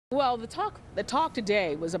Well, the talk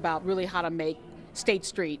today was about really how to make State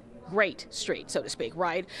Street great street, so to speak,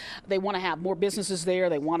 right? They want to have more businesses there.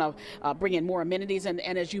 They want to bring in more amenities. And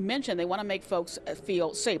as you mentioned, they want to make folks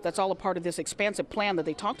feel safe. That's all a part of this expansive plan that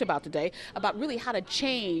they talked about today, about really how to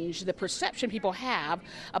change the perception people have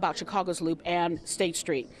about Chicago's Loop and State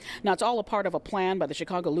Street. Now, it's all a part of a plan by the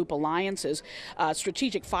Chicago Loop Alliance's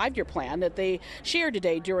strategic 5-year plan that they shared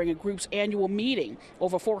today during a group's annual meeting.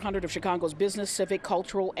 Over 400 of Chicago's business, civic,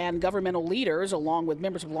 cultural, and governmental leaders, along with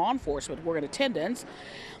members of law enforcement, were in attendance.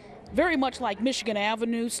 Very much like Michigan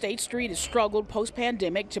Avenue, State Street has struggled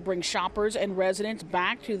post-pandemic to bring shoppers and residents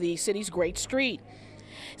back to the city's great street.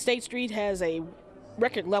 State Street has a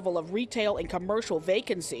record level of retail and commercial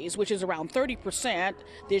vacancies, which is around 30%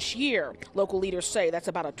 this year. Local leaders say that's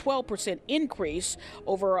about a 12% increase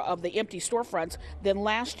over of the empty storefronts than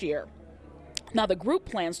last year. Now, the group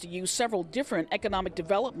plans to use several different economic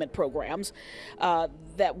development programs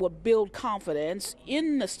that will build confidence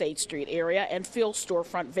in the State Street area and fill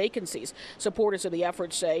storefront vacancies. Supporters of the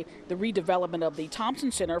effort say the redevelopment of the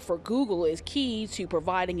Thompson Center for Google is key to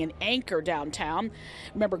providing an anchor downtown.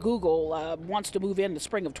 Remember, Google wants to move in the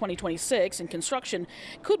spring of 2026, and construction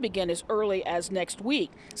could begin as early as next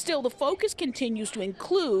week. Still, the focus continues to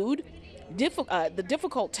include the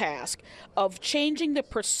difficult task of changing the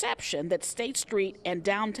perception that State Street and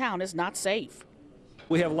downtown is not safe.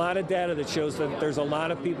 We have a lot of data that shows that there's a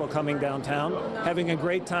lot of people coming downtown, having a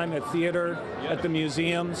great time at theater, at the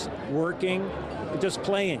museums, working, just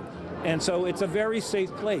playing. And so it's a very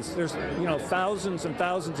safe place. There's, thousands and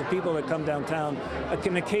thousands of people that come downtown.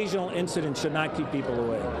 An occasional incident should not keep people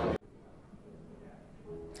away.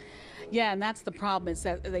 Yeah, and that's the problem, is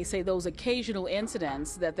that they say those occasional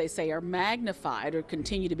incidents that they say are magnified or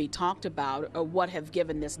continue to be talked about are what have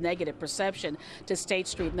given this negative perception to State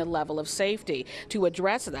Street and the level of safety. To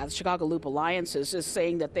address that, the Chicago Loop Alliance is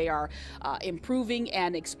saying that they are improving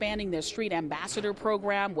and expanding their street ambassador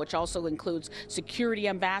program, which also includes security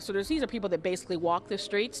ambassadors. These are people that basically walk the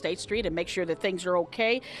street, State Street, and make sure that things are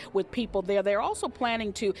okay with people there. They're also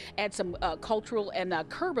planning to add some cultural and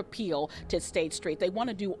curb appeal to State Street. They want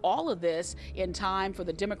to do all of this in time for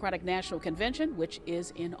the Democratic National Convention, which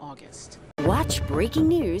is in August. Watch breaking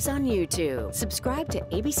news on YouTube. Subscribe to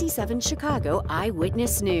ABC7 Chicago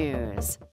Eyewitness News.